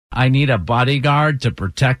I need a bodyguard to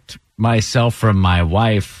protect myself from my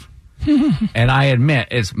wife. And I admit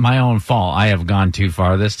it's my own fault. I have gone too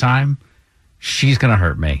far this time. She's going to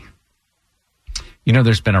hurt me. You know,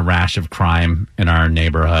 there's been a rash of crime in our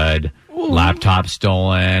neighborhood. Laptop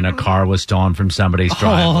stolen, a car was stolen from somebody's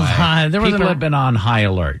driveway. People have been on high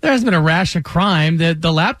alert. There's been a rash of crime.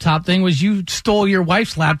 The laptop thing was you stole your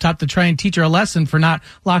wife's laptop to try and teach her a lesson for not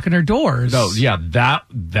locking her doors. No, yeah,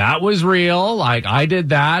 that was real. Like, I did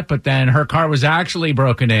that, but then her car was actually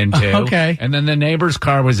broken into. Okay. And then the neighbor's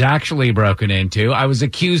car was actually broken into. I was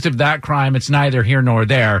accused of that crime. It's neither here nor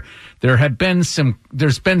there. There's been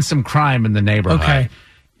some crime in the neighborhood. Okay.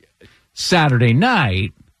 Saturday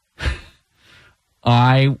night,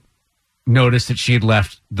 I noticed that she had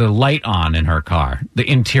left the light on in her car, the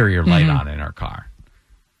interior light on in her car.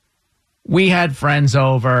 We had friends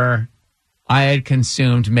over. I had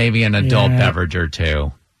consumed maybe an adult beverage or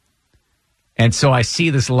two. And so I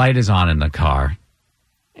see this light is on in the car,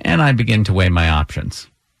 and I begin to weigh my options.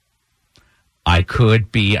 I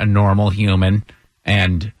could be a normal human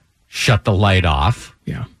and shut the light off.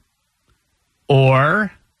 Yeah.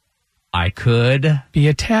 Or I could be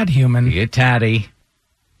a tad human. Be a tatty.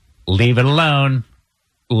 Leave it alone.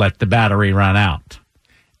 Let the battery run out.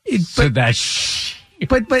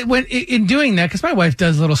 But when in doing that, because my wife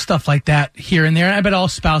does little stuff like that here and there, and I bet all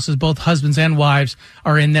spouses, both husbands and wives,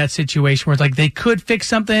 are in that situation where it's like they could fix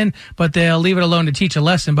something, but they'll leave it alone to teach a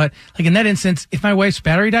lesson. But like in that instance, if my wife's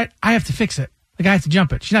battery died, I have to fix it. Like I have to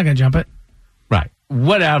jump it. She's not going to jump it. Right.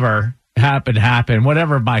 Whatever happened.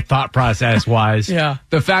 Whatever my thought process was. Yeah.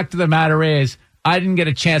 The fact of the matter is, I didn't get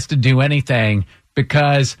a chance to do anything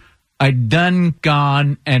because I'd done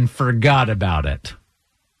gone and forgot about it.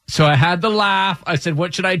 So I had the laugh. I said,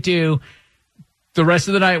 what should I do? The rest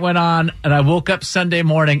of the night went on, and I woke up Sunday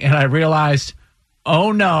morning, and I realized,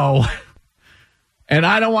 oh, no. And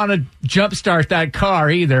I don't want to jumpstart that car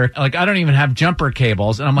either. Like, I don't even have jumper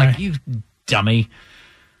cables. And I'm like, you dummy.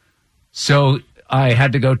 So I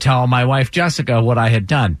had to go tell my wife, Jessica, what I had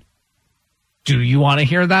done. Do you want to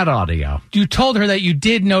hear that audio? You told her that you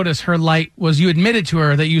did notice her light was, you admitted to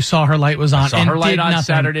her that you saw her light was on. I saw her light on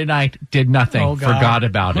Saturday night, did nothing, forgot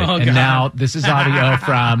about it. And now this is audio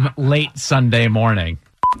from late Sunday morning.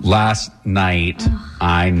 Last night,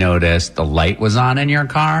 I noticed the light was on in your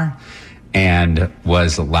car and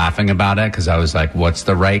was laughing about it because I was like, what's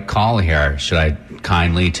the right call here? Should I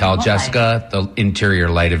kindly tell Jessica the interior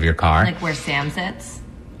light of your car? Like where Sam sits?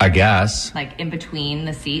 I guess. Like in between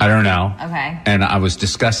the seats? I don't know. Okay. And I was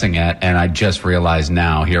discussing it, and I just realized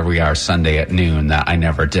now, here we are Sunday at noon, that I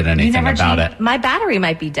never did anything about it. My battery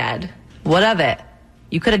might be dead. What of it?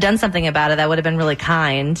 You could have done something about it. That would have been really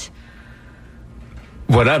kind.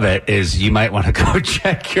 What of it is you might want to go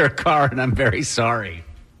check your car, and I'm very sorry.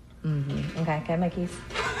 Mm-hmm. Okay, can I have my keys?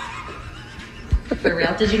 For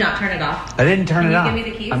real? Did you not turn it off? I didn't turn it off. Can you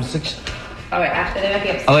give me the keys? I'm such... Oh, wait, actually, they might be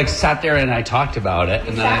upstairs. I sat there and I talked about it,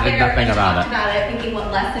 and then I did nothing about it. About it, thinking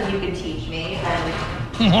what lesson you could teach me.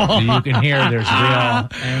 You can hear there's real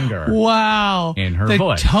anger. Wow. In her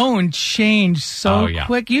voice. The tone changed so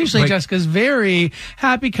quick. Usually Jessica's very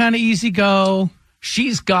happy, kind of easy go.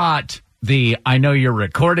 She's got the I know you're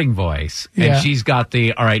recording voice, and she's got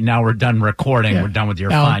the all right, now we're done recording. We're done with your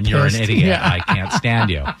fun. You're an idiot. I can't stand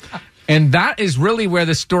you. And that is really where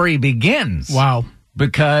the story begins. Wow.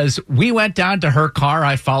 Because we went down to her car.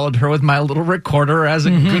 I followed her with my little recorder, as a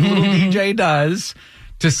good little DJ does,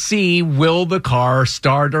 to see will the car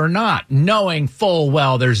start or not, knowing full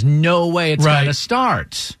well there's no way it's going to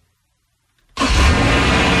start.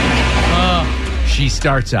 She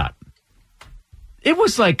starts up. It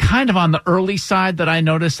was like kind of on the early side that I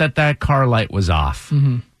noticed that car light was off.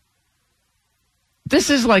 Mm-hmm. This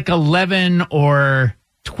is like 11 or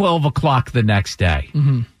 12 o'clock the next day.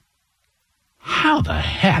 Mm-hmm. How the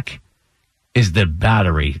heck is the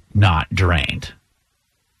battery not drained?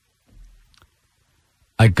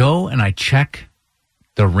 I go and I check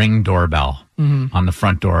the Ring doorbell on the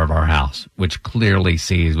front door of our house, which clearly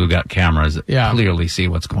sees, we've got cameras that clearly see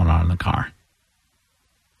what's going on in the car.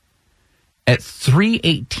 At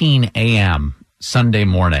 3:18 a.m. Sunday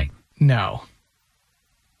morning,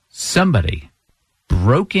 somebody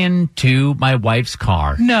broke into my wife's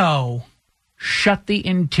car. Shut the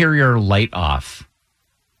interior light off,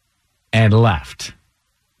 and left.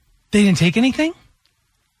 They didn't take anything?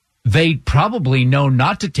 They probably know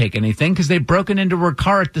not to take anything because they've broken into her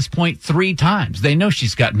car at this point 3 times. They know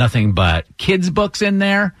she's got nothing but kids' books in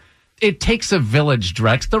there. it takes a village,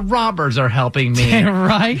 Drex. The robbers are helping me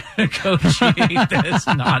Right? negotiate this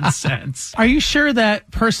nonsense. Are you sure that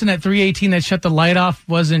person at 318 that shut the light off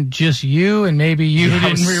wasn't just you, and maybe you I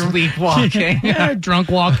was didn't sleepwalking. drunk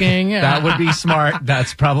walking? Yeah. That would be smart.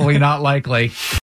 That's probably not likely.